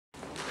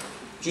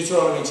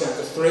Deuteronomy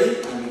chapter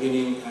 3 and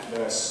beginning at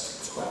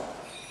verse 12.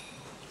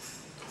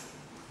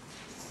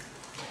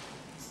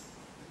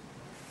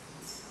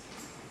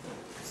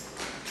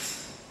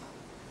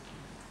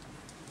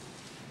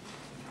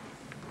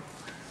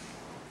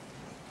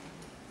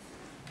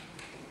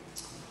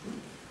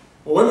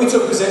 Well, when we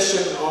took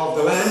possession of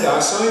the land, I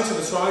assigned to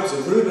the tribes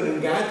of Reuben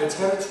and Gad the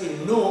territory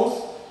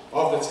north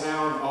of the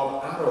town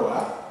of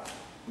Aroer,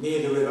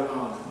 near the river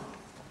Arnon,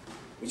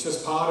 which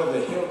was part of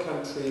the hill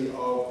country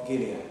of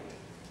Gilead,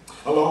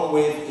 along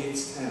with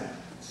its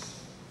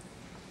towns.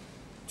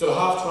 To the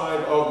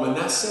half-tribe of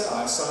Manasseh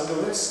I assigned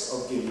the rest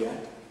of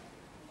Gilead,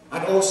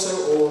 and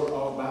also all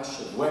of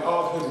Bashan, where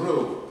Og had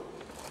ruled,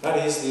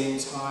 that is, the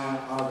entire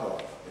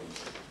Argob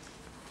region.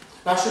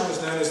 Bashan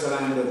was known as the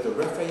land of the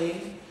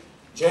Rephaim.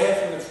 Jair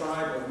from the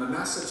tribe of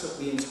Manasseh took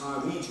the entire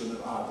region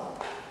of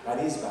Argob, that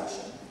is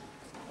Bashan,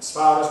 as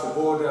far as the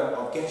border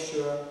of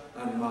Geshur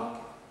and Makah.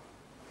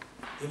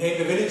 He named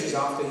the villages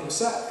after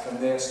himself, and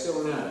they are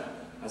still known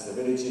as the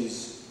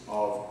villages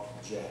of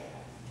Jair.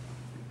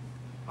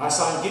 I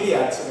assigned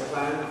Gilead to the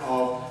clan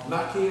of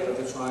Machir of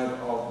the tribe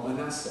of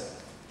Manasseh.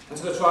 And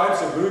to the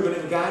tribes of Reuben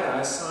and Gad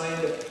I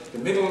assigned the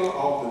middle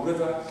of the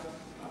river,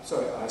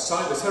 I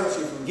assigned the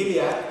territory from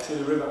Gilead to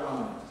the river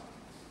Arnon.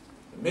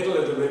 The middle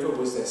of the river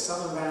was their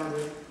southern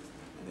boundary,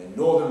 and their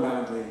northern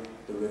boundary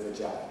the river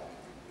Jabbok,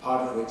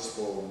 part of which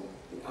formed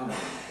the Ammonite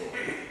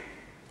border.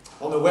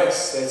 On the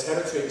west, their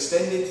territory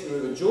extended to the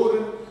river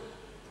Jordan,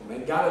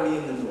 from Galilee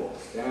in the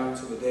north, down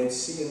to the Dead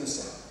Sea in the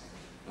south,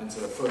 and to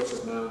the foot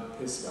of Mount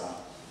Pisgah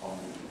on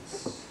the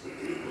east.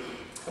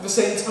 At the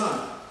same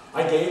time,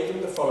 I gave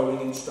them the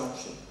following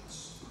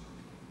instructions.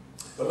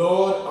 The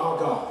Lord our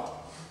God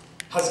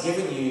has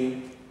given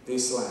you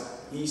this land,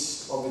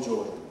 east of the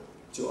Jordan,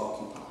 to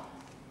occupy.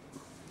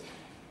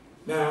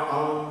 Now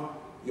arm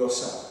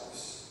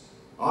yourselves,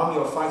 arm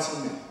your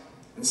fighting men,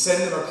 and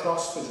send them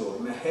across the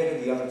Jordan ahead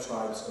of the other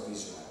tribes of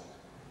Israel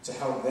to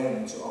help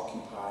them to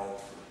occupy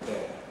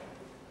there.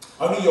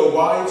 Only your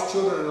wives,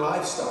 children, and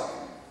livestock,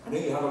 I know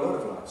you have a lot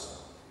of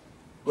livestock,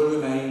 will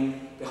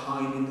remain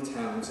behind in the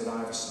towns that I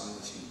have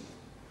assigned to you.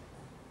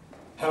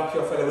 Help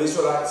your fellow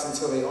Israelites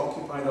until they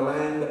occupy the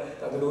land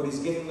that the Lord is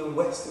giving them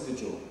west of the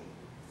Jordan,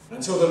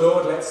 until the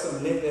Lord lets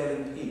them live there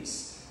in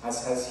peace,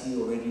 as has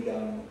he already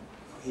done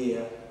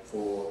here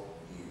for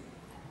you.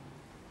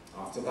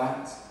 After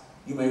that,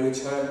 you may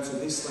return to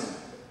this land,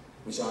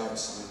 which I have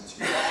assigned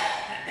to you.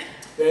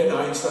 Then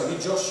I instructed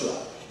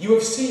Joshua, you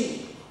have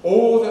seen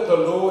all that the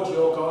Lord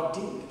your God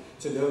did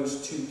to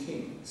those two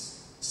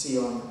kings,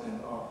 Sihon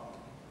and Og.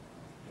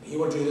 And he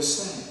will do the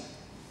same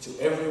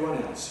to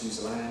everyone else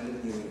whose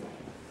land you invade.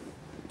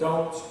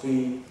 Don't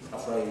be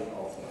afraid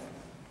of them,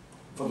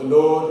 for the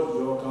Lord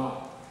your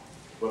God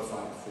will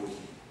fight for you.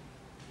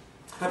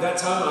 At that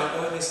time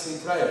I earnestly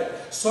prayed,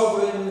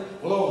 Sovereign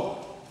Lord,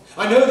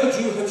 I know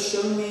that you have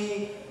shown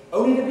me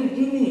only the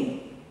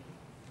beginning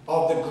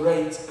of the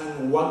great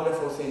and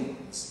wonderful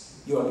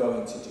things you are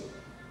going to do.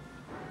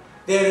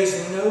 There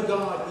is no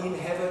God in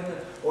heaven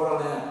or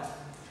on earth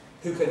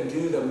who can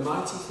do the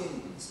mighty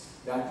things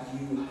that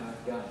you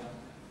have done.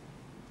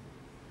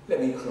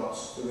 Let me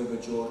cross the river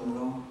Jordan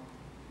now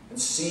and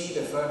see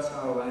the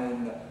fertile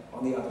land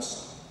on the other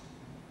side,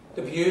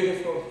 the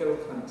beautiful hill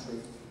country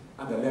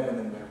and the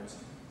Lebanon mountains.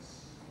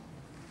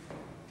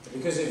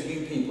 Because of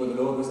you people,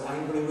 the Lord was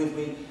angry with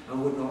me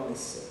and would not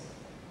listen.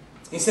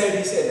 He said,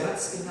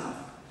 that's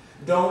enough.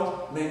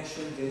 Don't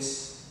mention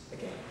this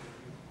again.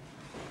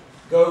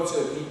 Go to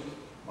the peak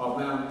of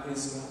Mount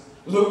Pisgah.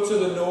 Look to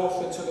the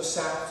north and to the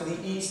south, to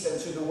the east and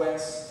to the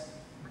west.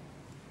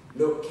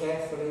 Look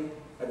carefully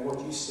at what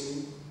you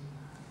see,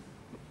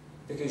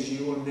 because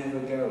you will never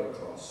go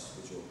across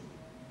the Jordan.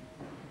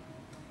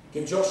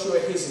 Give Joshua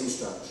his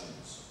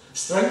instructions.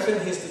 Strengthen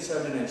his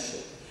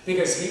determination,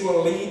 because he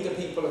will lead the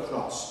people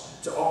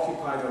across to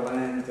occupy the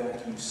land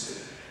that you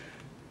see.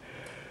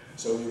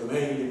 So we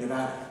remained in the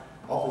valley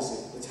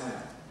opposite the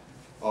town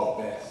of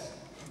Beth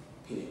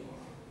Peor.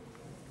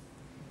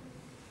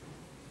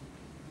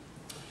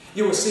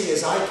 You will see,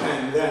 as I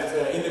can,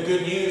 that in the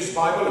Good News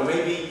Bible, and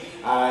maybe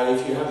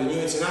if you have the New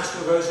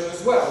International Version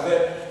as well,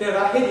 there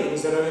are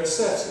headings that are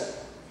inserted.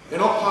 They're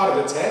not part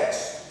of the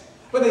text,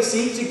 but they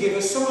seem to give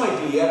us some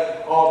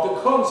idea of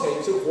the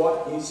content of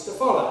what is to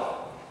follow.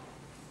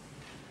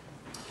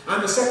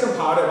 And the second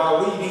part of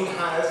our reading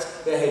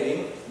has the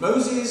heading,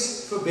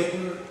 Moses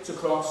forbidden to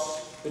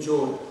cross the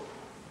Jordan.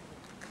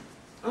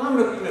 And I'm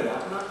looking at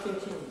that and I'm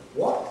thinking,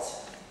 what?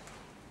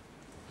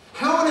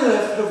 How on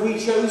earth have we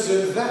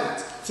chosen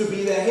that to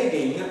be the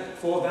heading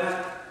for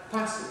that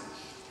passage?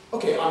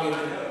 Okay, I mean,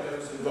 I know there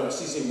are some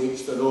verses in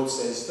which the Lord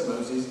says to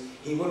Moses,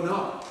 he will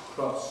not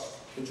cross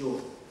the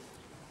Jordan.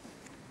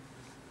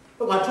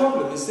 But my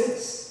problem is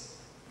this.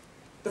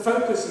 The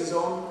focus is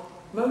on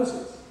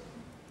Moses,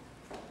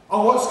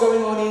 on what's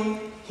going on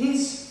in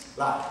his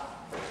life.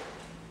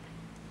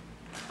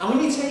 And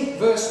when you take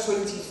verse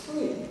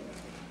 23,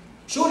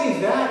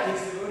 surely that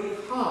is the very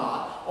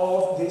heart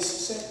of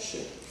this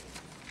section.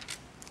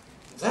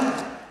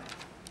 That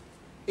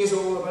is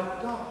all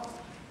about God.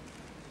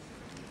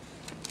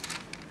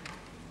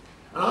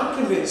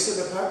 convinced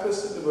that the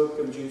purpose of the book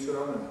of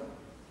Deuteronomy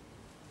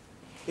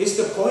is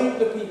to point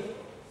the people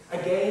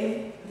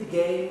again and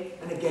again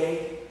and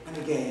again and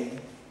again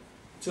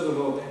to the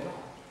Lord their God.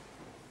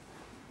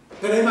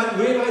 That they might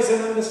realize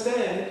and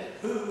understand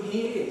who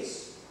He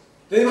is.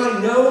 That they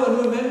might know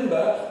and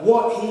remember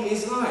what He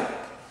is like.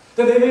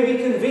 That they may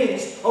be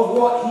convinced of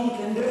what He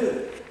can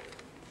do.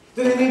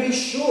 That they may be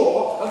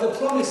sure of the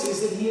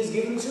promises that He has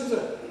given to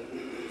them.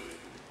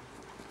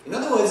 In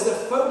other words, the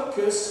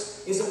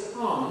focus is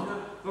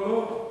upon the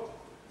Lord.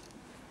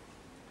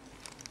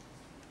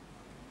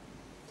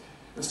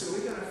 And so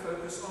we're going to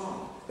focus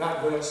on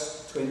that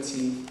verse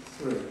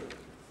 23,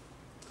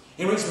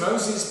 in which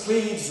Moses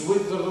pleads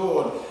with the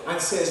Lord and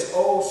says,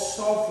 "O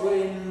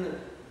sovereign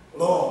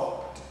Lord."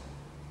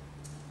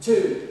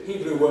 Two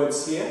Hebrew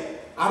words here,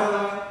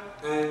 Adonai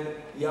and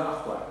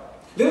Yahweh.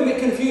 A little bit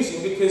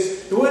confusing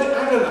because the word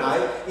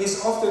Adonai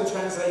is often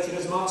translated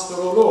as master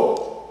or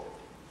Lord.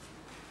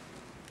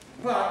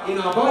 But in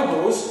our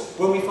Bibles,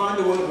 when we find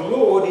the word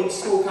Lord in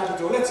small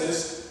capital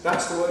letters,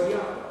 that's the word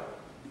Yahweh.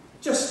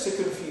 Just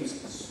to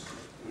confuse us.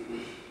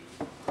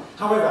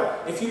 However,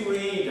 if you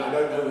read, I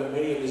don't know that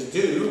many of us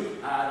do,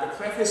 the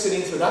preface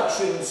and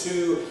introduction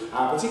to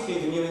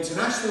particularly the New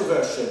International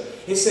Version,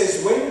 it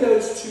says, when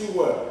those two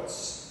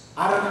words,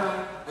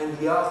 Adonai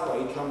and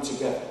Yahweh, come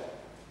together,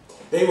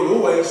 they will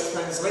always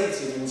translate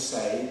it and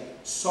say,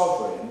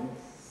 Sovereign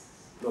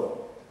Lord.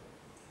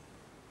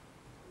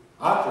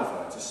 I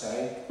prefer to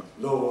say,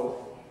 Lord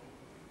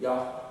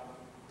Yahweh.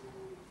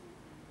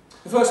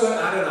 The first word,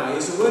 Adonai,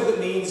 is a word that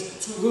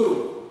means to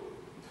rule,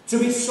 to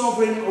be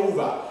sovereign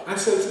over, and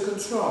so to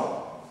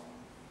control.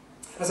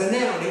 As a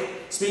noun, it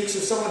speaks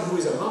of someone who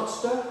is a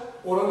master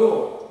or a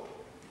lord.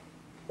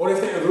 Or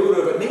if they're a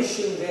ruler of a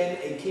nation, then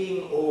a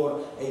king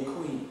or a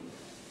queen.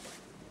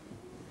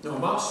 Now, a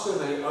master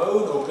may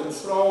own or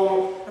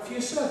control a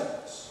few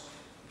servants,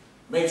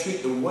 may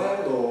treat them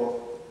well or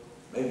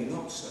maybe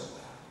not so well.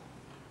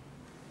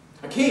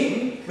 A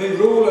king may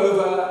rule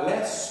over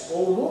less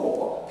or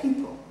more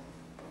people,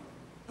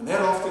 and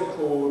they're often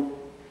called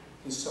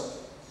his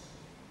subjects,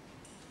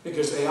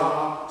 because they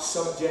are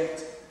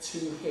subject to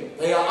him.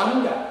 They are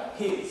under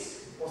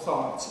his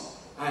authority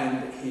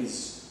and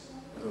his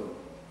rule.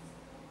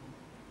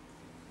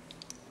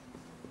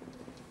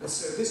 And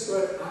so this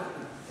word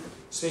Adonai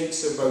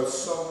speaks of both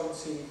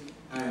sovereignty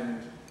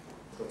and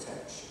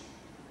protection.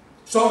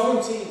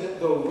 Sovereignty, that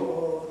the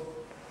Lord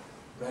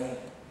reigns.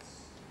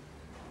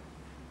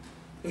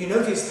 Have you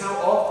noticed how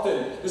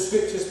often the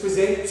scriptures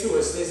present to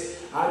us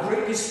this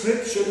great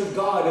description of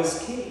God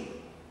as king,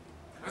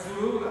 as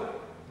ruler,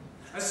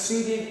 as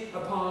seated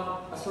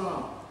upon a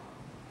throne?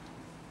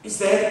 It's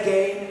there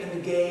again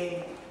and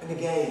again and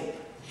again.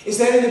 It's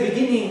there in the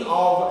beginning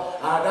of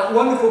that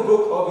wonderful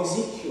book of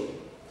Ezekiel.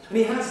 And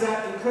he has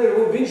that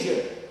incredible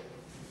vision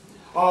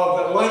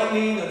of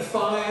lightning and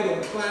fire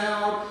and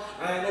cloud.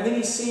 And then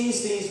he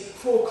sees these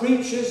four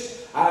creatures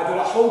that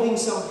are holding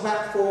some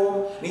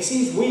platform, and he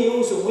sees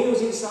wheels and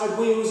wheels inside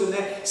wheels, and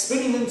they're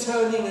spinning and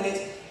turning, and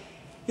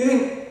you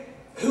think,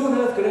 who on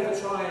earth could ever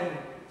try and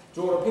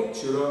draw a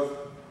picture of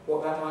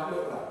what that might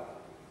look like?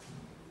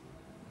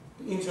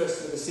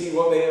 Interesting to see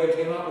what they ever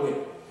came up with.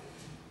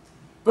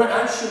 But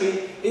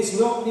actually, it's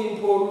not the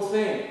important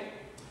thing.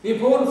 The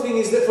important thing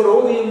is that for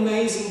all the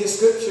amazing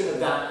description of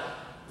that,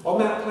 on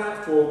that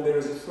platform there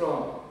is a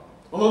throne.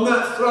 And on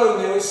that throne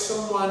there is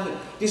someone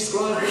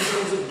described in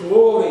terms of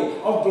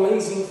glory, of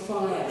blazing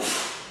fire.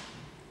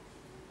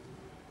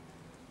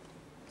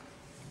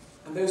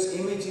 And those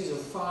images of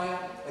fire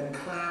and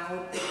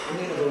cloud, and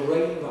then of a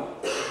rainbow,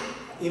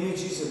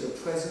 images of the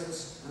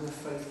presence and the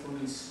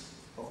faithfulness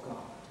of God.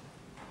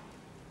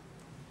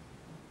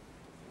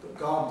 But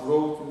God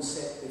brought and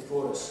set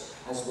before us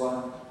as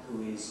one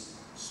who is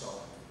sovereign.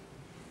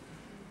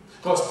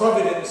 God's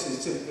providence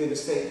is typically the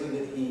statement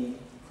that He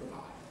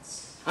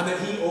provides, and that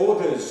He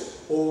orders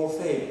all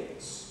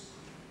things.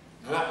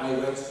 Now that may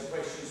raise some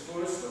questions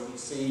for us when we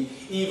see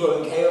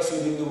evil and chaos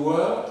within the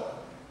world.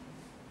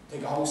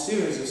 Take a whole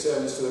series of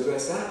sermons to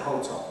address that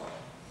whole topic.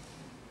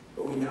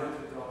 But we know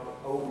that God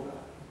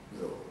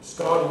overrules.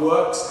 God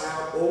works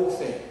out all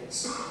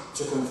things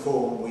to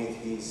conform with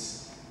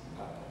His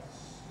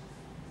purpose.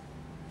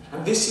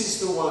 And this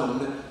is the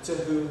one to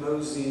whom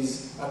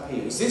Moses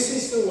appeals. This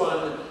is the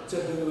one to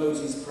whom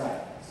Moses prays.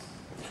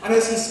 And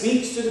as he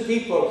speaks to the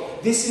people,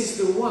 this is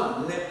the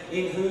one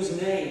in whose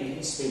name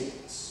he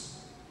speaks.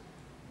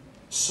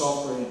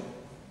 Sovereign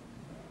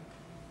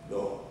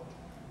Lord.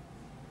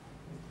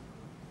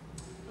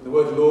 And the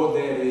word Lord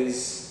there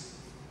is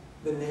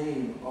the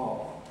name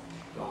of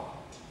God.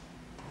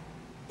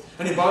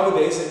 And in Bible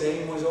days, a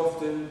name was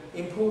often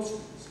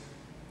important.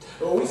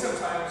 Or we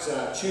sometimes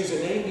choose a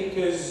name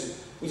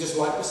because we just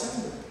like the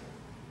sound of it.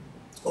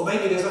 Or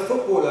maybe there's a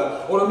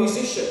footballer or a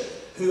musician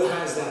who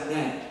has that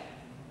name.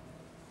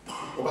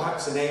 Or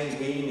perhaps the name's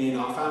been in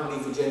our family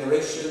for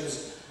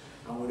generations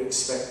and we're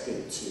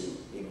expected to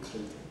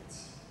include it.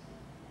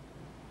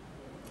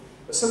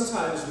 But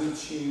sometimes we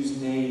choose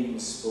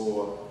names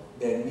for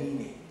their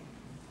meaning.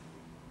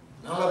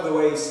 And I love the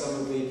way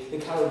some of the the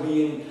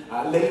Caribbean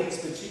ladies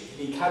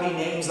particularly carry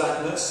names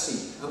like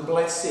Mercy and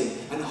Blessing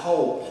and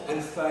Hope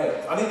and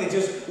Faith. I think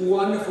they're just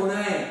wonderful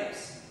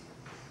names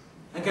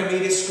and can be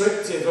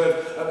descriptive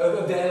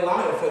of their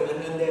life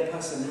and their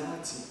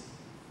personality.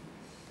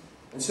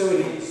 And so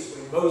it is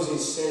when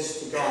Moses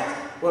says to God,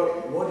 well,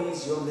 what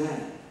is your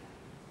name?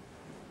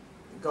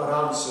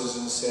 God answers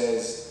and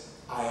says,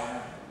 I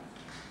am.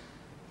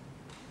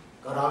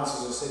 God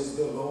answers and says,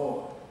 the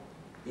Lord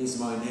is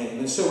my name.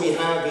 And so we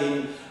have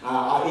in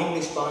our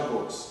English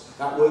Bibles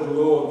that word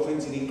Lord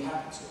printed in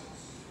capitals.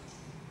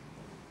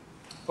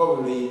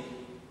 Probably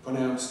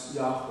pronounced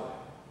Yahweh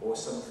or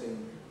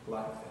something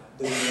like that.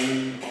 The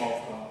name of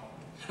God.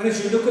 And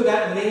as you look at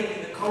that name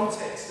in the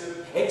context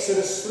of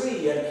Exodus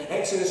 3 and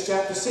Exodus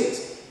chapter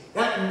 6,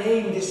 that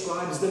name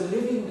describes the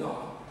living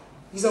God.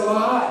 He's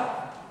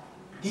alive.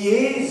 He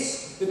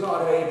is the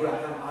God of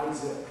Abraham,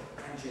 Isaac,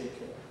 and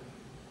Jacob.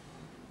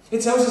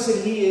 It tells us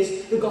that he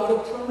is the God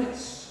of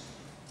promise.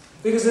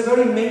 Because the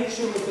very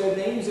mention of the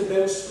names of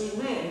those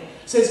three men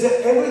says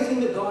that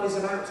everything that God is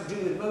about to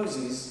do with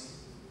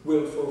Moses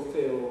will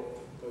fulfill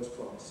those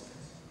promises.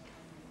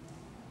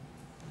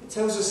 It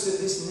tells us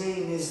that this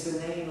name is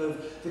the name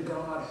of the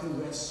God who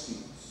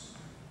rescues,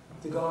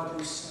 the God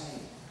who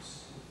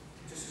saves,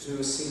 just as we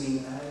were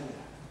singing earlier.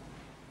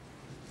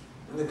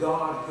 And the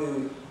God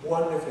who,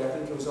 wonderfully, I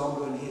think it was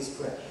Omar in his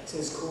prayer,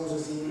 says,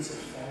 causes him into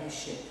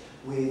fellowship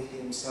with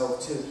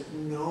himself, to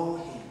know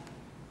him.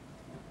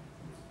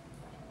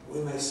 We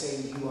may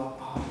say, you are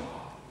our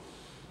God.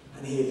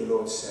 And hear the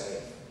Lord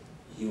say,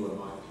 you are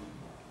my people.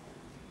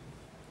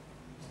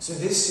 So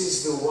this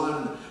is the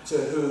one to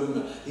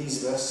whom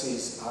these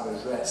verses are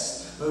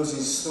addressed.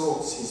 Moses'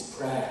 thoughts, his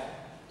prayer,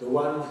 the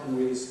one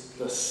who is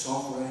the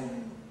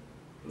sovereign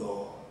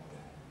Lord.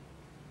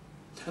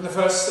 And the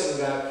first thing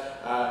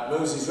that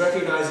Moses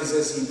recognizes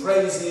as he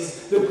prays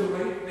is the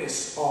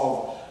greatness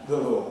of the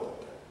Lord.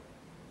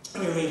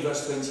 Let me read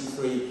verse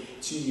 23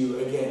 to you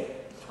again.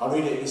 I'll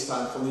read it this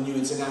time from the New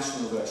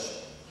International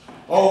Version.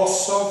 O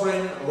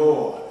sovereign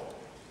Lord,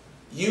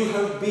 you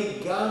have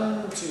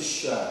begun to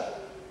show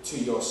to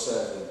your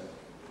servant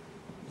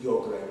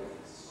your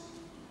greatness.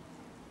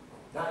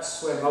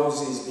 That's where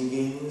Moses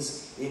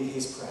begins in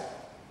his prayer,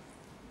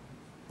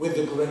 with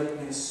the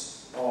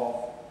greatness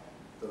of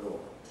the Lord.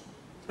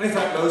 And in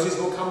fact, Moses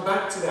will come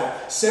back to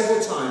that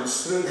several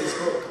times through this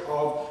book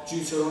of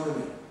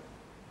Deuteronomy.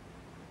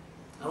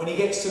 And when he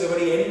gets to the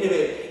very end of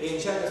it, in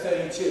chapter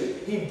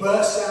 32, he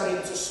bursts out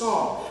into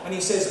song. And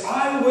he says,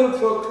 I will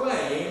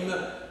proclaim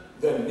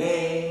the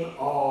name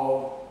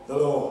of the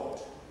Lord.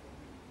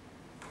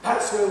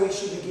 That's where we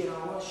should begin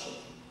our worship.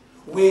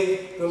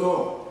 With the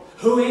Lord.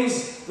 Who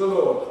is the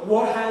Lord?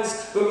 What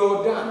has the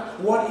Lord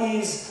done? What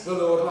is the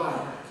Lord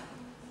like?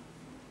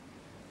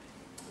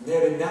 And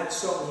there in that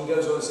song he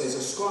goes on and says,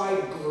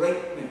 ascribe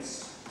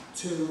greatness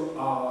to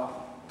our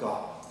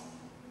God.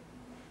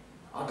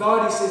 Our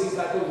God, he says, is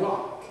like a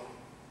rock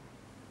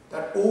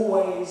that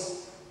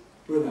always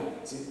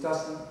remains. It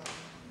doesn't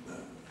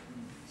move.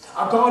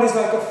 Our God is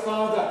like a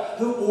father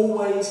who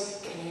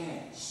always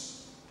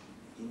cares.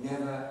 He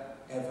never,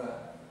 ever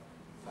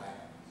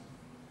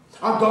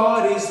fails. Our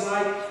God is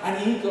like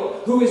an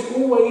eagle who is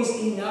always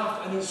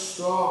enough and is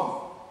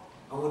strong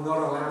and will not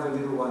allow the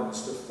little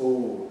ones to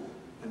fall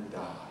and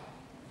die.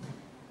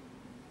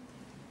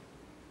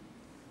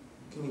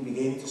 Can you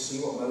begin to see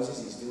what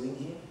Moses is doing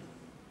here?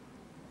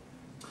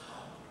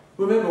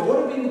 Remember, what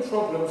had been the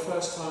problem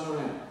first time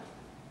around?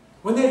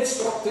 When they had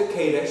stopped at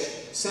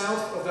Kadesh,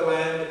 south of the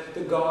land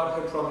that God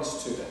had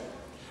promised to them.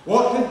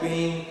 What had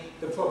been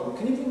the problem?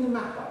 Can you bring the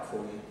map up for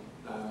me,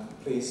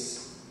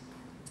 please,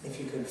 if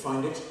you can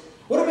find it?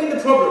 What had been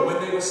the problem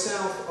when they were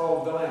south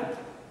of the land?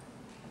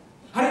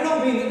 Had it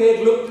not been that they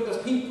had looked at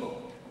the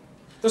people,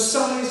 the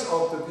size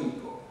of the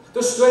people,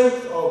 the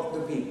strength of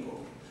the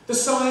people, the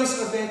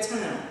size of their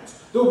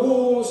towns, the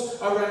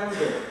walls around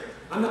them,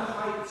 and the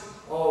height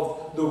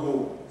of the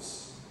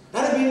walls?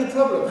 That had been the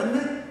problem,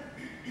 hadn't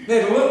it?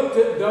 They had looked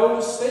at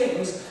those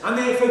things and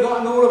they had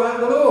forgotten all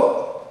about the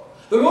Lord.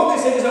 The Lord,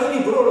 they said, has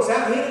only brought us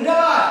out here to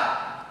die.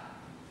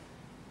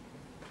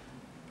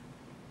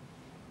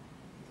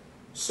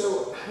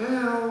 So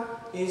how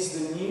is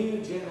the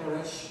new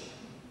generation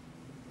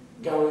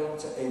going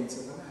to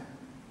enter the land?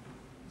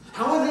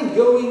 How are they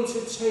going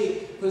to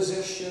take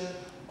possession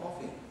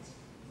of it?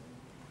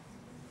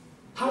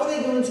 How are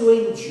they going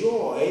to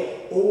enjoy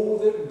all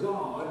that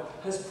God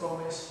has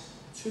promised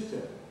to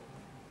them?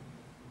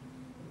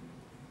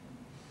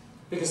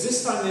 Because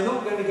this time they're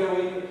not going to go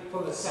in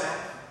from the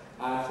south,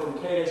 from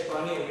Kadesh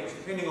Barnea, which,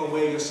 depending on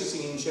where you're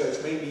sitting in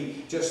church,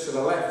 maybe just to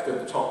the left of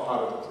the top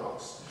part of the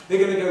cross. They're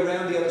going to go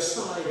round the other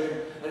side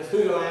and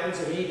through the lands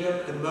of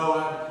Edom and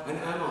Moab and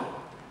Ammon.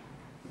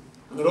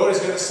 And the Lord is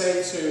going to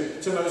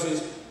say to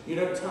Moses, you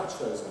don't touch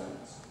those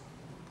lands.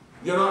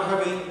 You're not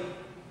having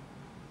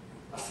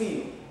a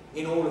field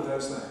in all of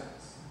those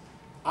lands.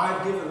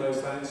 I've given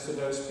those lands to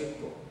those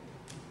people.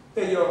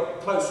 They're your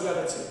close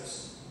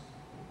relatives.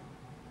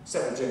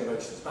 Several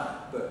generations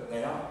back, but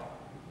they are.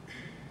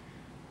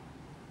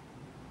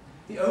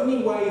 The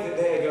only way that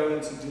they're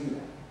going to do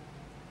that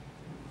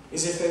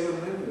is if they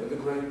remember the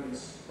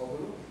greatness of the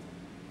Lord.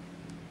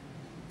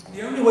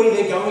 The only way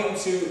they're going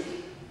to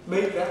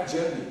make that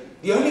journey,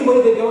 the only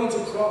way they're going to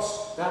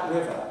cross that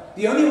river,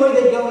 the only way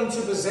they're going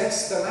to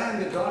possess the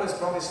land that God has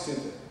promised to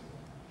them,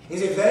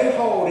 is if they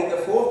hold in the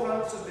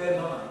forefront of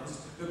their minds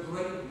the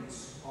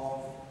greatness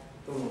of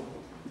the Lord.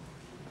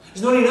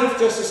 It's not enough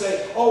just to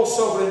say, "Oh,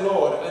 sovereign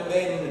Lord," and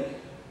then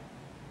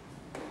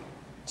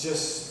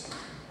just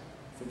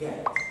forget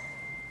it.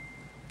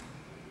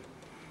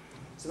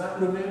 It's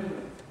about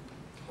remembering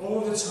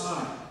all the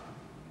time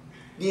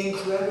the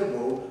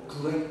incredible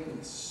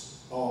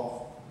greatness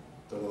of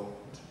the Lord.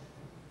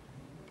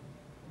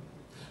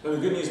 Now, the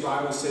Good News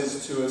Bible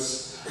says to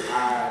us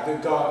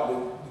that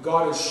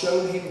God has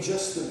shown him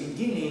just the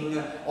beginning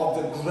of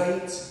the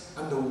great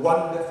and the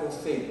wonderful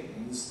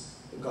things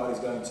that God is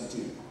going to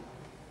do.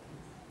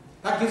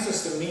 That gives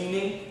us the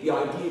meaning, the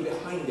idea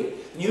behind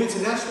it. New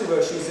International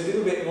Version is a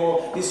little bit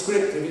more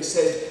descriptive. It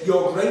says,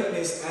 "Your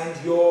greatness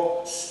and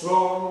your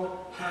strong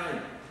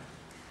hand."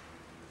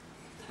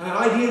 And an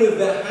idea of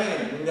the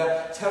hand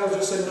tells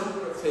us a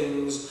number of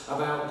things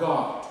about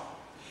God.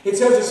 It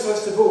tells us,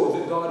 first of all,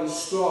 that God is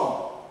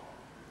strong.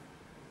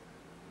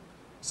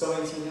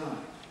 Psalm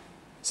 89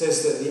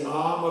 says that the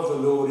arm of the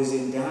Lord is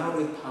endowed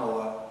with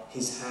power,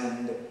 his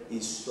hand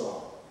is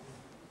strong.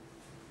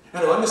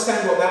 Now, to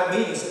understand what that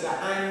means, that the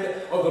hand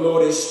of the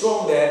Lord is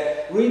strong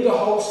there, read the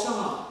whole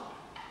psalm.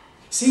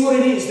 See what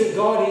it is that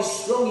God is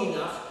strong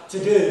enough to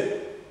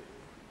do.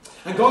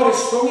 And God is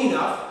strong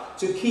enough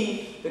to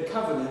keep the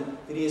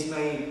covenant that he has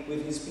made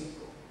with his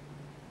people.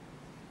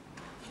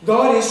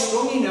 God is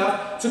strong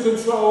enough to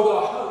control the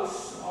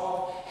hosts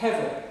of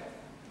heaven.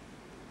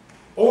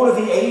 All of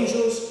the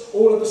angels,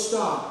 all of the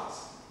stars.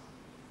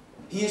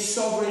 He is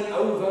sovereign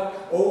over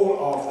all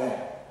of them.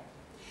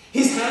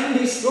 His hand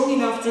is strong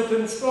enough to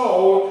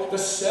control the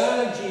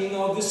surging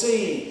of the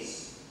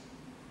seas.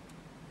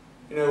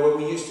 You know,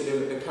 when we used to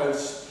live at the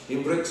coast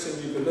in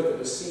Brixton, you could look at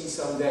the sea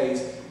some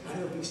days and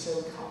it would be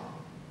so calm.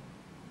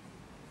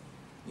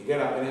 You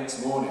get up the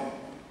next morning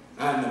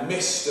and the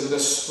mist and the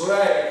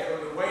spray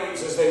from the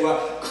waves as they were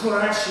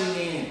crashing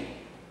in.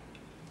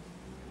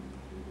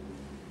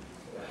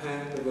 The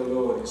hand of the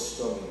Lord is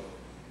strong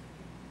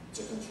enough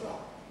to control,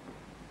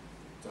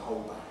 to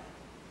hold back.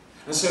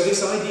 And so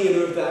this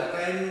idea of the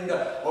hand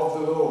of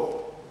the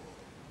Lord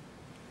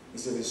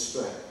is of his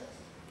strength.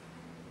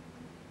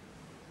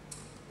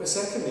 But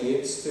secondly,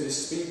 it's to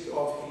speak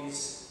of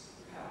his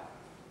power.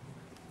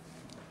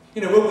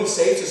 You know, when we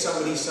say to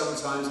somebody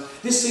sometimes,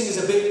 "This thing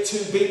is a bit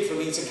too big for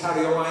me to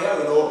carry on my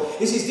own," or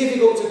 "This is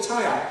difficult to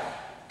tie up,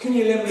 can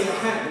you lend me a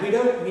hand?" We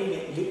don't mean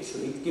it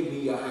literally, "Give me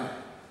your hand."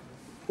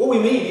 What we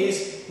mean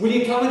is, "Will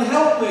you come and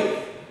help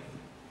me?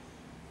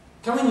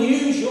 Come and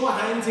use your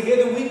hand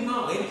together with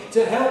mine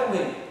to help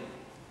me."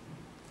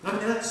 And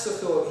that's the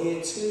thought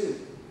here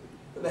too.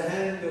 But the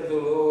hand of the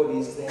Lord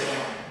is there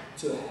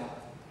to help.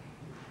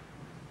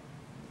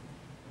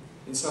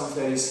 In Psalm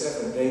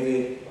 37,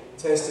 David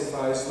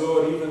testifies,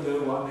 "Lord, even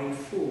though I may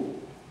fall,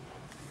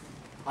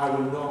 I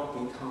will not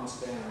be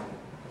cast down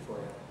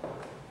forever."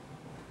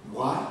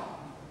 Why?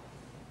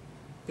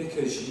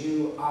 Because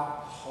you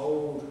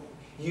uphold,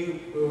 you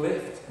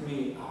lift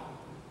me up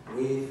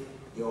with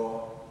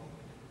your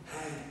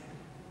hand.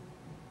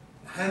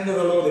 The hand of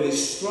the Lord that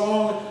is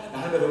strong, the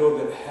hand of the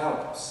Lord that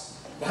helps.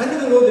 The hand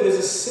of the Lord that is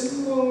a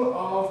symbol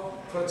of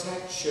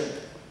protection.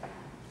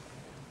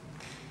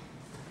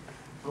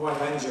 My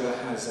wife Angela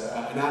has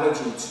an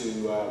allergy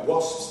to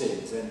wasp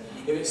stings, and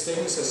if it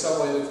stings her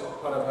somewhere in the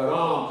top part of her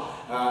arm,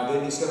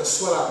 then it's going to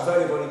swell up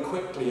very, very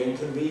quickly and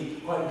can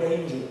be quite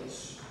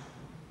dangerous.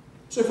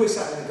 So if we're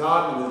sat in the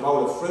garden with a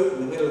bowl of fruit in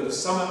the middle of the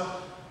summer,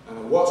 and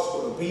a wasp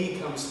or a bee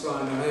comes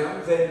flying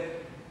around, then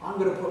I'm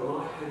going to put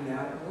my hand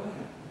out and away.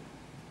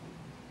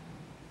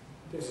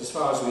 Because as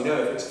far as we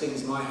know, if it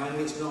stings my hand,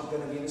 it's not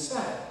going to be the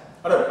same.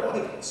 I don't want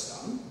to get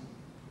stung,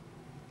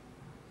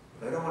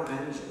 but I don't want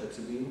Angela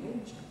to be in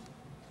danger.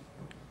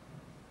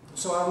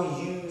 So I will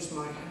use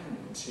my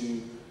hand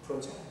to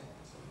protect.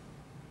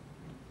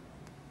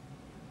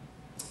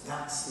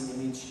 That's the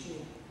image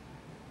here.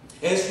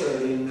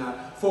 Ezra in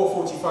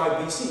 445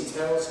 BC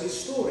tells his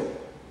story.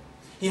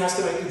 He has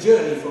to make the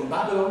journey from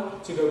Babylon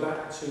to go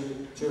back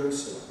to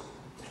Jerusalem.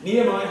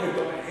 Nehemiah had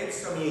gone ahead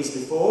some years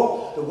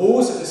before. The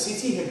walls of the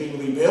city had been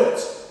rebuilt.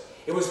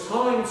 It was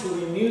time to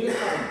renew the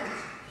covenant.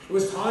 It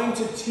was time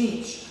to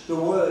teach the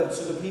word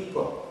to the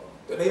people,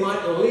 that they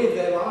might live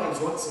their lives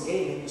once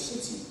again in the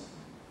city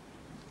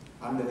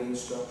under the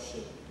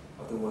instruction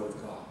of the word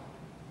of God.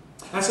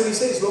 And so he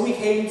says, when we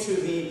came to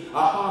the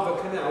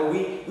Harbour Canal,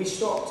 we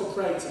stopped to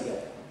pray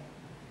together.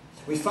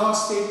 We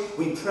fasted,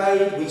 we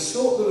prayed, we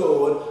sought the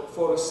Lord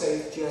for a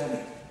safe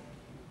journey.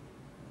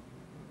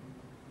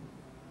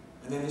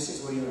 And then this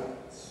is what he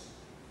writes.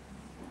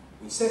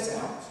 We set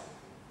out, ...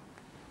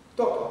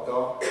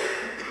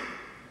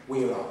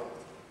 we arrived.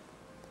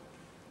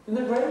 Isn't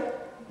that great?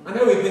 I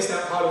know we've missed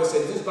out part of the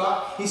sentence,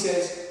 but he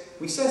says,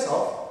 we set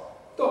off, ...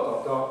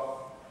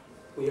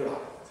 we arrived.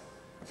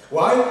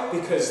 Why?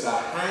 Because the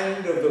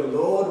hand of the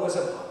Lord was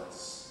upon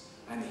us,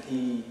 and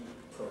he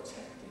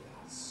protected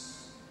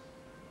us.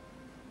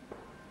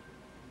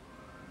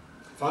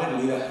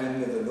 Finally, the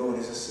hand of the Lord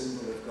is a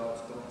symbol of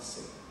God's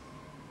blessing.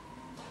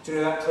 Do you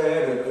know that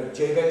prayer of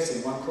Jabez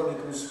in 1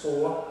 Chronicles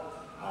 4?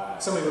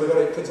 Some people have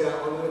got it printed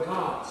out on the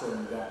cards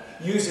and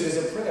use it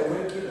as a prayer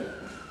we're given.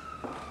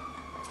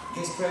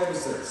 His prayer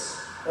was this: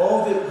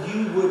 "Oh, that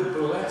you would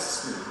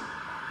bless me,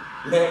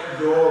 let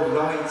your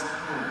right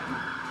hand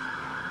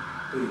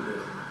be with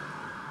me."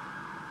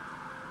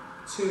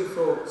 Two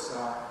thoughts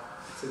are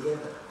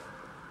together.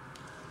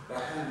 The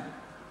hand,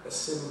 a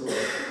symbol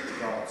of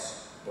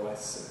God's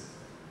blessing.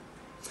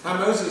 And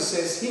Moses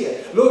says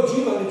here, "Lord,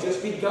 you've only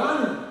just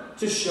begun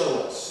to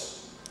show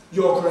us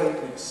your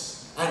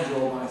greatness and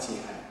your mighty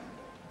hand."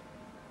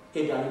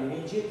 He had done it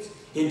in Egypt.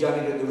 He had done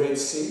it at the Red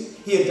Sea.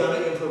 He had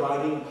done it in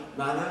providing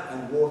manna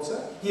and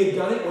water. He had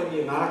done it when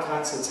the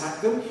Amalekites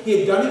attacked them. He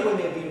had done it when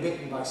they had been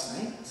bitten by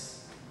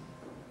snakes.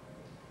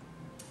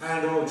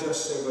 And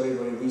just so very,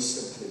 very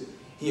recently,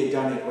 he had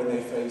done it when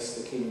they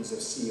faced the kings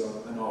of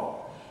Sihon and Og,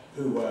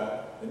 who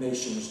were the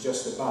nations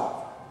just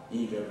above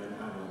Edom and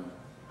Ammon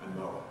and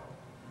Moab.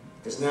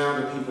 Because now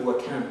the people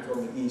were camped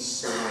on the east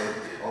side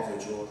of the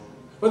Jordan.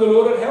 But the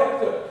Lord had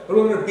helped them. The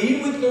Lord had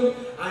been with them,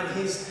 and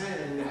his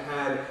hand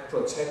had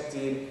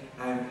protected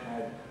and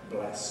had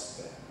blessed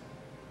them.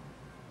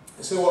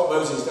 And so what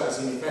Moses does,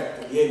 in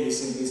effect, at the end, he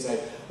simply says,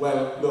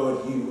 "Well,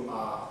 Lord, you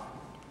are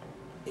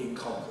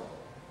incomparable."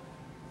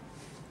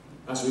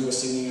 As we were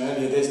singing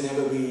earlier, there's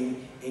never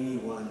been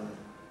anyone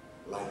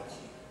like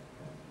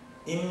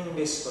you.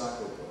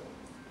 Indescribable,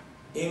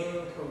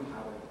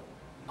 incomparable,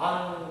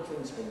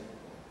 uncontainable.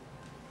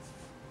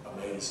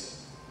 Amazing.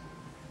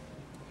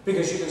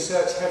 Because you can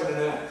search heaven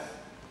and earth,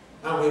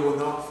 and we will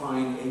not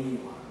find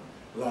anyone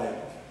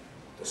like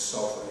the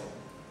sovereign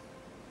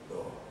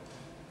Lord.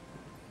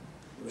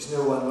 There is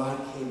no one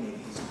like him in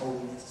his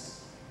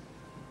holiness.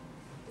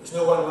 There is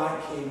no one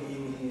like him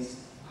in his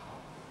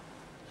power.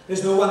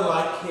 There's no one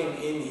like him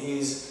in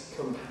his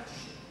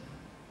compassion.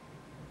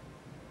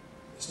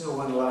 There's no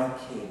one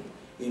like him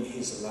in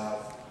his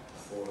love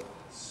for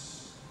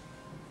us.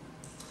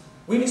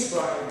 We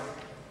describe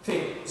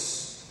things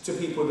to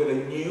people that are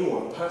new,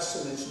 or a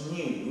person that's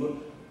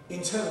new,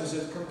 in terms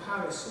of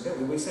comparison,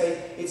 don't we? We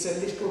say it's a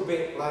little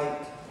bit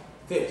like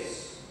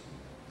this,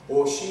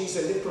 or she's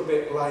a little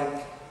bit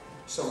like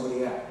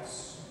somebody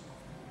else.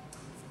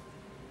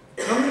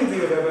 How many of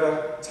you have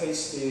ever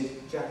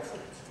tasted jackfruit?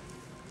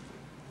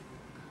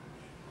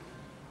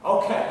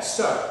 Okay,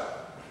 so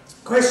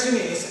question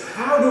is,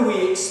 how do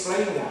we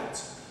explain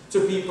that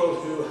to people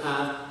who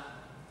have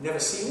never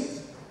seen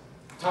it,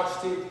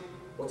 touched it,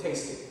 or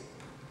tasted it?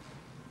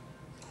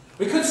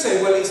 We could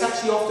say, well, it's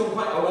actually often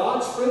quite a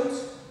large fruit.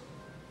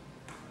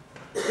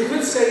 We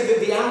could say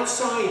that the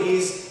outside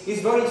is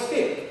very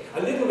thick,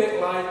 a little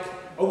bit like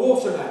a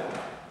watermelon.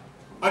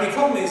 And the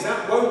problem is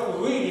that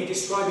won't really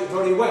describe it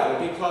very well,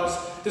 because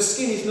the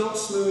skin is not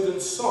smooth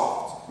and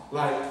soft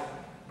like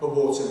a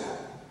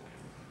watermelon.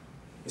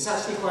 It's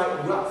actually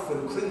quite rough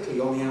and crinkly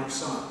on the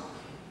outside.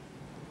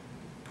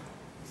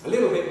 A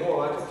little bit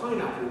more like a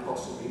pineapple,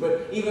 possibly,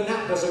 but even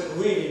that doesn't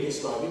really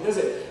describe it, does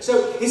it?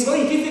 So it's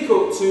very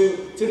difficult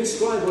to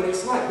describe what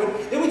it's like.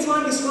 But then we try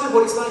and describe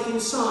what it's like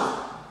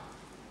inside.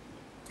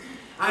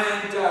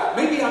 And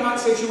maybe I might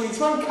say to you, we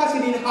try and cut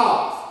it in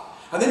half.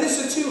 And then as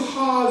the two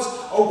halves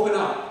open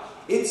up,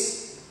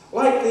 it's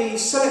like the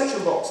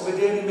selection box of a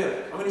dairy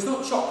milk. I mean, it's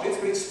not chocolates,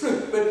 but it's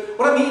fruit. But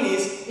what I mean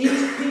is,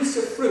 each piece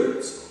of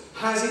fruit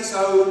has its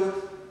own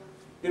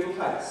little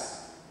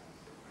place.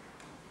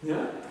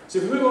 Yeah? So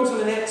if we move on to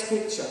the next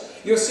picture,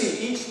 you'll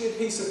see each little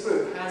piece of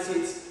fruit has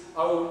its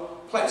own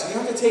place. You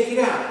have to take it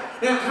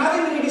out. Now, how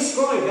do we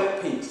describe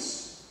that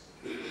piece?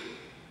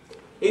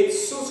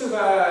 It's sort of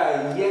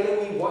a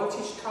yellowy,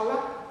 whitish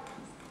colour,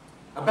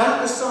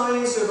 about the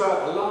size of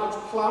a large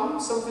plum,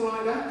 something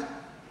like that.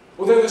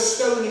 Although the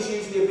stone is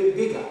usually a bit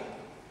bigger.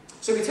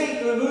 So we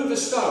remove the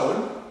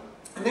stone,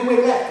 and then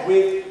we're left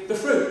with the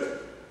fruit.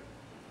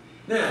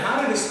 Now,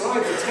 how to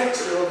describe the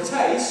texture or the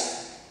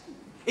taste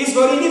is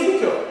very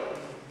difficult.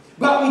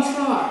 But we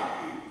try,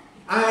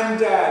 and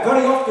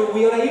very often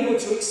we are able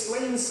to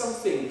explain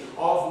something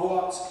of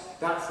what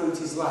that fruit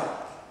is like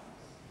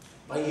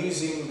by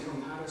using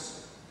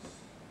comparisons.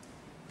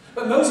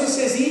 But Moses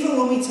says, even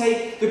when we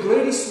take the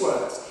greatest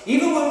words,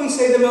 even when we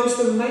say the most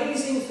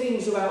amazing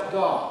things about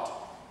God,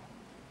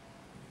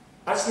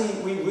 actually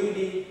we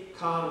really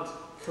can't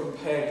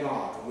compare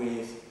God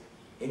with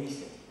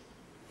anything.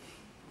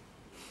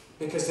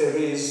 Because there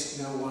is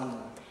no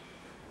one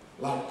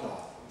like God.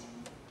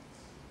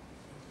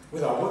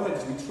 With our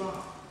words we try.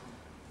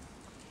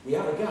 We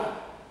have a go.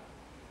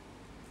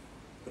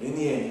 But in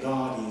the end,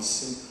 God is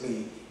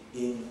simply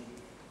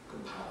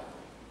incomparable.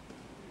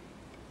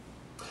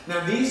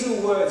 Now these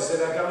are words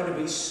that are going to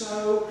be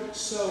so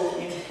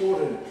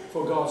important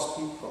for God's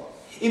people.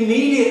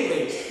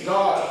 Immediately,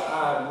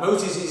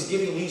 Moses is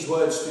giving these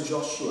words to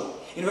Joshua.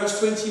 In verse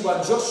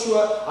 21,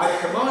 Joshua, I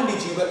commanded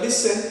you, but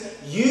listen,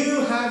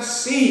 you have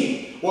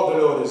seen what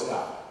the Lord has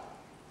done.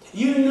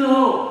 You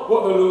know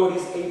what the Lord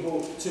is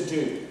able to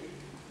do.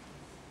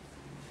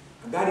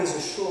 And that is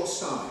a sure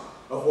sign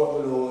of what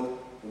the Lord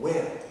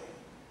will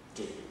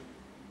do.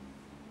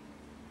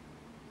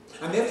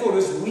 And therefore,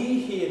 as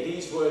we hear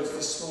these words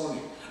this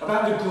morning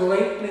about the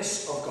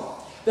greatness of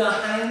God, the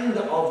hand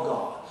of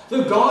God,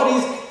 that God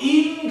is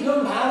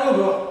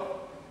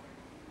incomparable,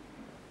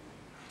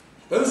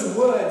 those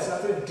words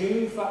are to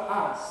do for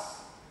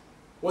us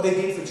what they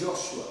did for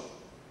Joshua,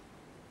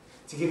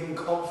 to give him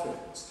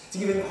confidence, to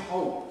give him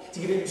hope, to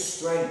give him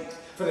strength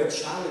for the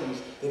challenge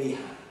that he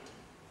had.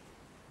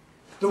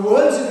 The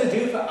words are to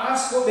do for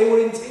us what they were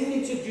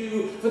intended to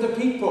do for the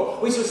people,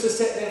 which was to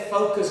set their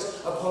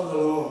focus upon the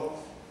Lord,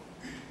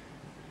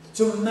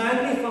 to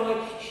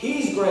magnify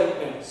his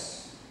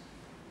greatness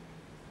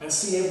and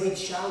see every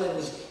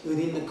challenge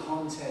within the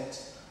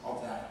context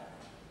of that.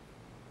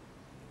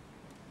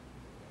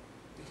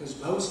 Because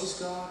Moses'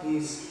 God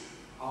is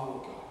our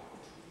God.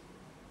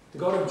 The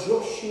God of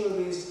Joshua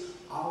is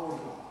our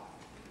God.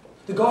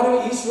 The God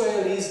of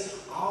Israel is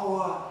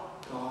our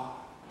God.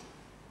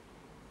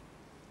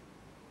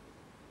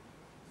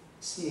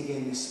 See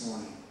again this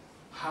morning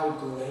how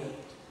great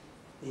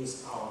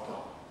is our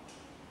God.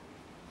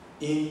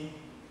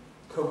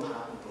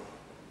 Incomparable.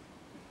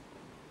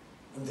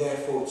 And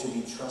therefore to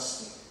be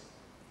trusted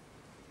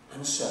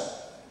and served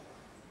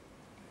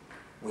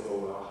with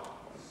all our heart.